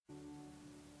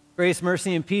Grace,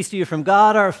 mercy, and peace to you from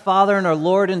God, our Father, and our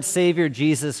Lord and Savior,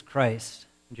 Jesus Christ.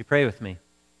 Would you pray with me?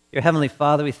 Dear Heavenly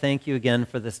Father, we thank you again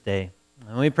for this day.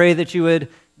 And we pray that you would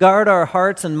guard our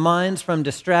hearts and minds from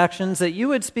distractions, that you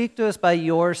would speak to us by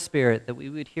your Spirit, that we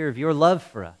would hear of your love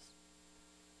for us.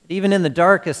 That even in the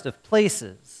darkest of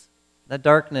places, that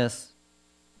darkness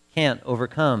can't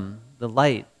overcome the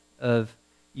light of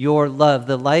your love,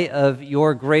 the light of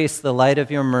your grace, the light of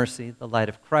your mercy, the light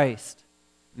of Christ.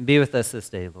 Be with us this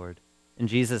day, Lord. In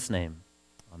Jesus' name,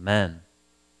 amen.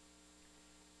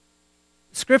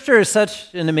 Scripture is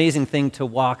such an amazing thing to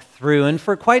walk through, and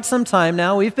for quite some time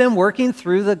now, we've been working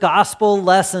through the gospel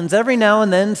lessons, every now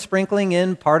and then sprinkling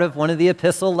in part of one of the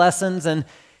epistle lessons, and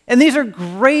these are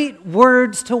great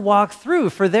words to walk through,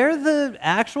 for they're the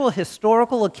actual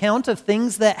historical account of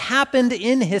things that happened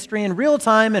in history in real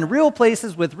time, in real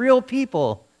places, with real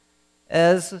people,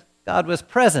 as God was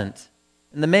present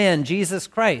in the man, Jesus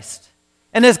Christ.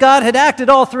 And as God had acted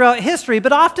all throughout history,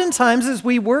 but oftentimes as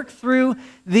we work through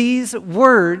these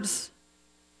words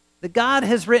that God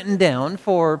has written down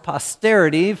for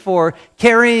posterity, for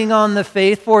carrying on the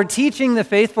faith, for teaching the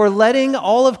faith, for letting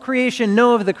all of creation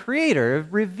know of the Creator,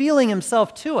 revealing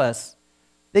himself to us,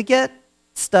 they get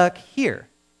stuck here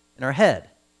in our head.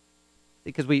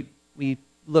 Because we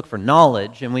look for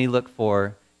knowledge and we look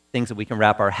for things that we can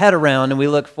wrap our head around, and we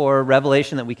look for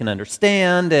revelation that we can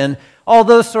understand, and all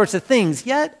those sorts of things.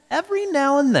 Yet, every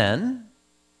now and then,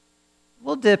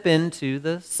 we'll dip into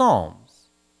the Psalms.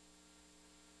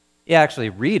 You actually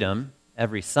read them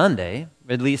every Sunday,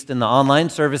 at least in the online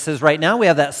services right now. We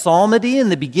have that psalmody in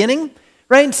the beginning,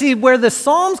 right? And see, where the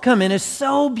Psalms come in is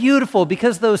so beautiful,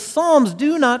 because those Psalms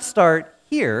do not start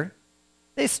here,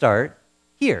 they start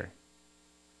here.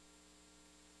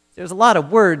 There's a lot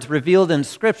of words revealed in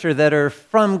Scripture that are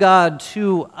from God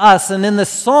to us. And in the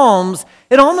Psalms,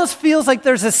 it almost feels like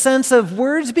there's a sense of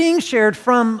words being shared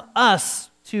from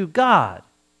us to God.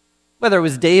 Whether it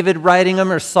was David writing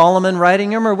them or Solomon writing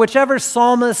them or whichever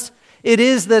psalmist it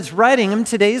is that's writing them.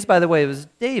 Today's, by the way, was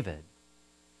David.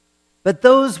 But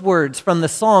those words from the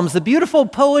Psalms, the beautiful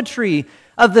poetry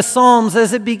of the Psalms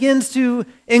as it begins to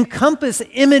encompass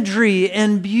imagery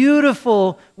and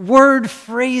beautiful word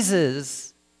phrases,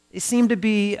 they seem to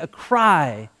be a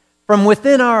cry from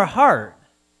within our heart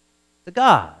to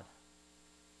God.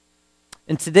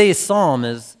 And today's psalm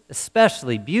is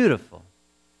especially beautiful.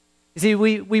 You see,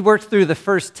 we worked through the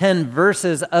first 10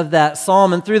 verses of that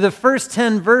psalm, and through the first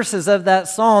 10 verses of that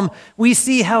psalm, we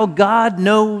see how God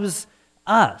knows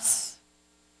us.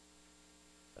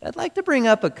 But I'd like to bring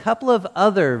up a couple of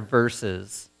other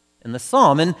verses in the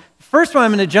psalm. And the first one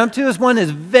I'm going to jump to is one that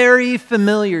is very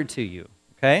familiar to you,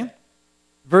 okay?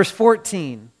 Verse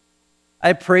 14,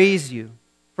 I praise you,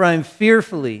 for I am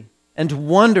fearfully and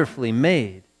wonderfully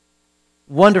made.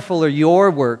 Wonderful are your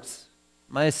works.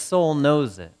 My soul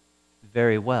knows it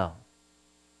very well.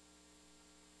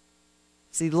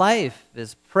 See, life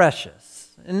is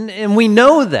precious. And we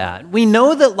know that. We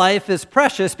know that life is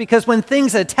precious because when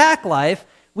things attack life,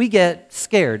 we get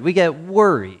scared. We get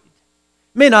worried.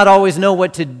 May not always know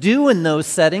what to do in those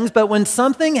settings, but when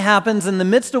something happens in the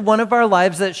midst of one of our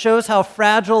lives that shows how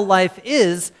fragile life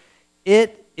is,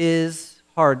 it is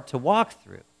hard to walk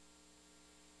through.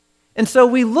 And so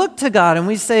we look to God and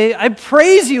we say, I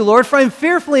praise you, Lord, for I'm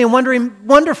fearfully and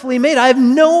wonderfully made. I have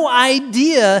no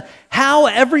idea how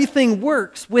everything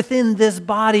works within this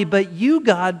body, but you,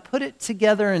 God, put it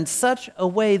together in such a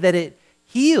way that it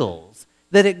heals,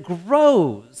 that it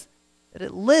grows, that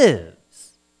it lives.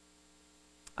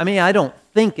 I mean, I don't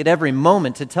think at every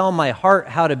moment to tell my heart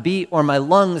how to beat or my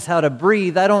lungs how to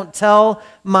breathe. I don't tell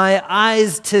my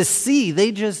eyes to see.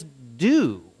 They just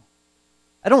do.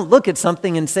 I don't look at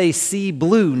something and say, see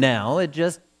blue now. It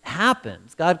just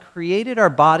happens. God created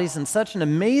our bodies in such an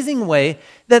amazing way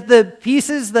that the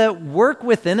pieces that work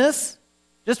within us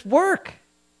just work.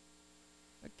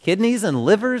 Our kidneys and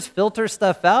livers filter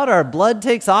stuff out. Our blood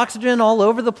takes oxygen all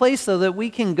over the place so that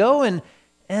we can go,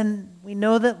 and we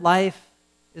know that life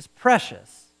is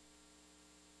precious.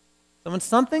 So when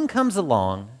something comes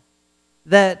along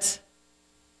that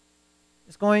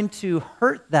is going to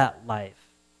hurt that life,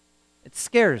 it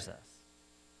scares us.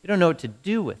 We don't know what to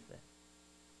do with it.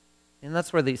 And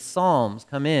that's where these psalms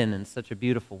come in such a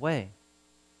beautiful way.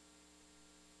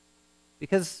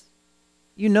 Because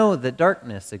you know that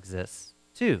darkness exists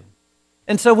too.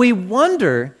 And so we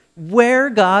wonder where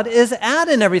God is at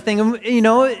in everything. And, you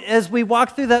know, as we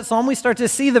walk through that psalm, we start to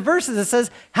see the verses. It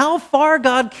says, how far,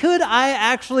 God, could I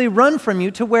actually run from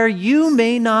you to where you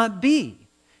may not be?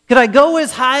 Could I go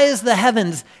as high as the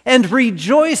heavens and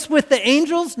rejoice with the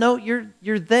angels? No,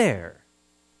 you're there.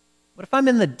 What if I'm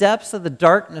in the depths of the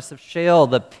darkness of Sheol,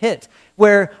 the pit,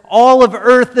 where all of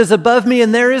earth is above me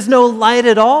and there is no light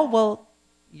at all? Well,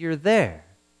 you're there.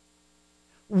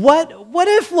 What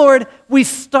if, Lord, we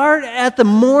start at the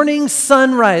morning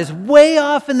sunrise way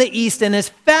off in the east, and as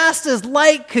fast as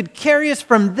light could carry us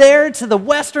from there to the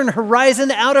western horizon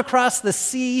out across the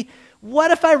sea, what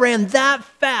if I ran that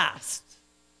fast?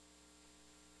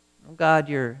 Oh God,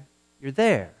 you're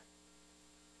there.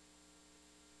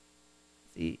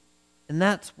 See, and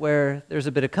that's where there's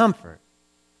a bit of comfort.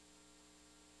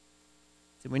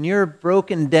 See, when you're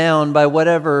broken down by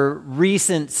whatever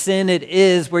recent sin it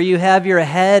is, where you have your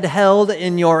head held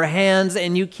in your hands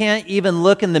and you can't even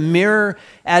look in the mirror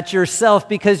at yourself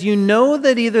because you know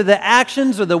that either the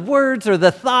actions or the words or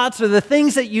the thoughts or the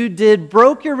things that you did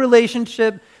broke your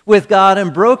relationship with God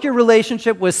and broke your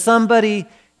relationship with somebody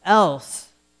else,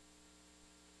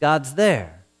 God's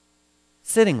there,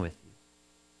 sitting with you.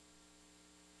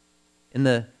 In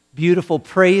the beautiful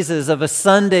praises of a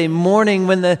Sunday morning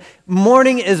when the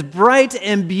morning is bright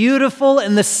and beautiful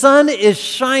and the sun is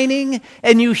shining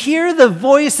and you hear the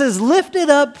voices lifted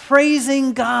up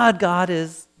praising God, God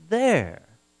is there.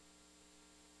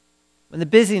 When the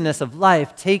busyness of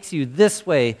life takes you this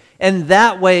way and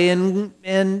that way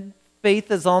and faith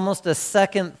is almost a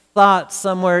second thought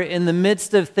somewhere in the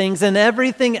midst of things and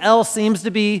everything else seems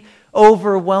to be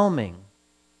overwhelming,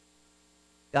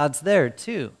 God's there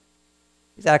too.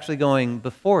 He's actually going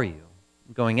before you,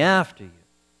 going after you.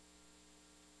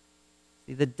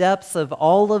 See, the depths of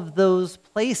all of those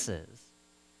places is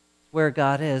where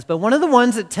God is. But one of the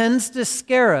ones that tends to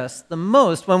scare us the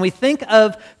most when we think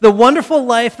of the wonderful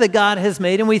life that God has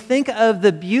made and we think of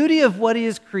the beauty of what He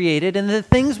has created and the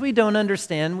things we don't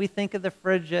understand, we think of the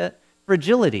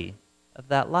fragility of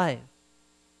that life.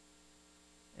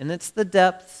 And it's the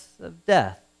depths of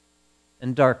death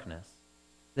and darkness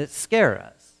that scare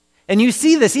us. And you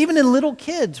see this even in little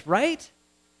kids, right?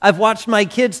 I've watched my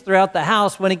kids throughout the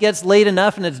house. When it gets late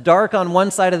enough and it's dark on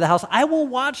one side of the house, I will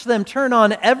watch them turn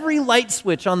on every light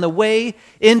switch on the way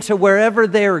into wherever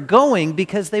they're going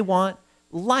because they want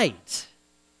light.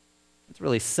 It's a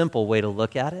really simple way to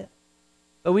look at it.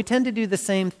 But we tend to do the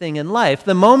same thing in life.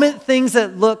 The moment things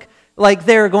that look like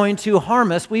they're going to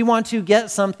harm us, we want to get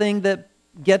something that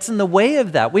gets in the way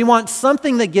of that. We want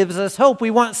something that gives us hope.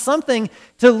 We want something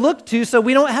to look to so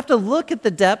we don't have to look at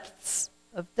the depths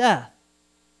of death.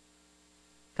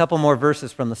 A couple more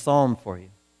verses from the Psalm for you.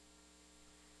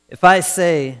 If I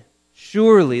say,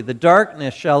 surely the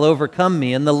darkness shall overcome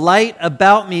me, and the light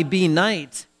about me be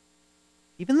night,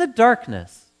 even the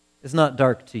darkness is not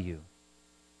dark to you.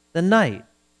 The night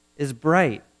is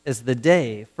bright as the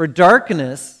day, for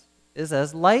darkness is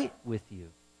as light with you.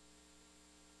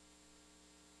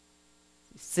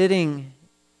 Sitting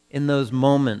in those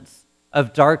moments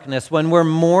of darkness when we're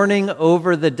mourning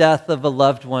over the death of a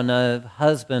loved one, a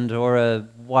husband or a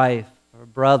wife or a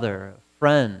brother, a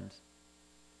friend,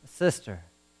 a sister,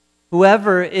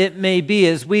 whoever it may be,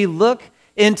 as we look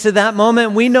into that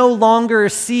moment, we no longer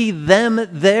see them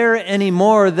there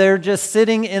anymore. They're just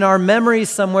sitting in our memories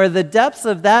somewhere. The depths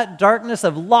of that darkness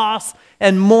of loss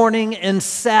and mourning and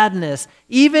sadness,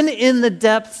 even in the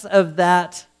depths of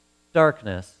that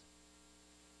darkness,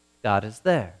 God is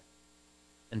there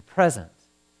and present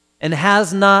and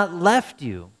has not left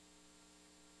you.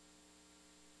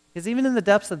 Because even in the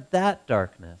depths of that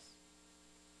darkness,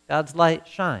 God's light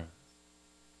shines.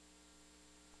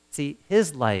 See,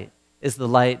 His light is the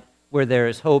light where there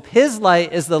is hope. His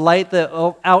light is the light that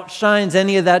outshines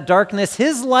any of that darkness.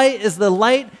 His light is the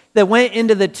light that went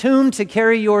into the tomb to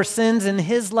carry your sins, and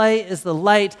His light is the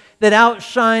light that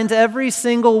outshines every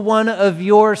single one of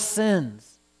your sins.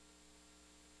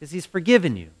 Because He's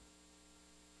forgiven you.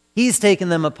 He's taken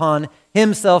them upon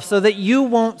Himself so that you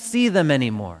won't see them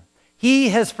anymore. He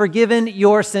has forgiven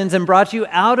your sins and brought you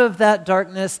out of that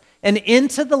darkness and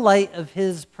into the light of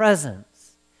His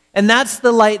presence. And that's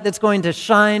the light that's going to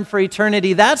shine for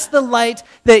eternity. That's the light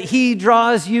that He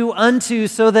draws you unto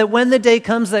so that when the day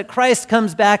comes that Christ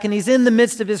comes back and He's in the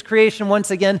midst of His creation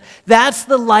once again, that's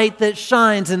the light that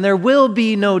shines and there will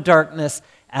be no darkness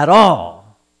at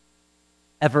all,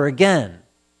 ever again.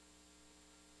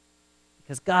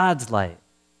 Because God's light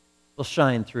will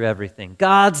shine through everything.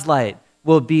 God's light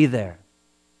will be there.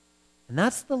 And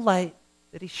that's the light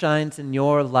that He shines in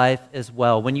your life as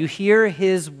well. When you hear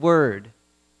His word,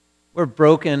 we're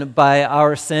broken by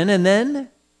our sin, and then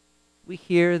we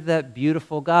hear that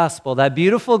beautiful gospel, that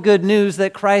beautiful good news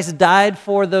that Christ died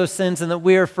for those sins and that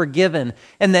we are forgiven,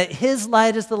 and that His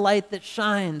light is the light that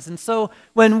shines. And so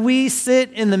when we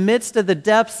sit in the midst of the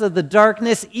depths of the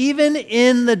darkness, even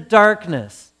in the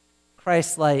darkness,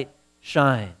 Christ's light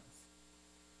shines.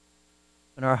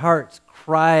 when our hearts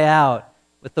cry out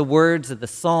with the words of the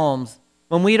Psalms,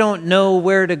 when we don't know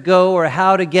where to go or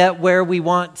how to get where we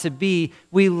want to be,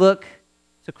 we look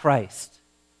to Christ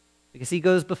because he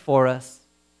goes before us.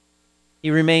 He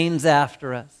remains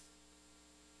after us.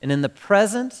 And in the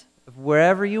present of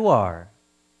wherever you are,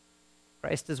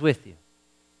 Christ is with you.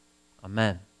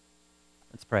 Amen.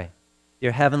 Let's pray.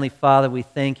 Dear Heavenly Father, we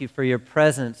thank you for your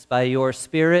presence by your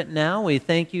Spirit now. We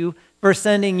thank you for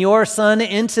sending your Son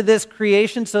into this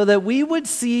creation so that we would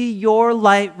see your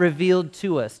light revealed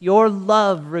to us, your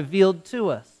love revealed to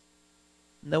us.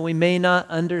 And though we may not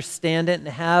understand it and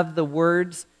have the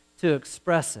words to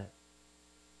express it,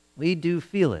 we do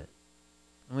feel it.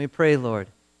 And we pray, Lord,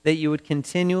 that you would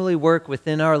continually work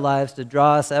within our lives to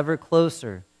draw us ever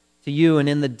closer to you, and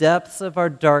in the depths of our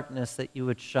darkness that you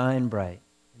would shine bright.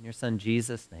 In your Son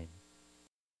Jesus' name.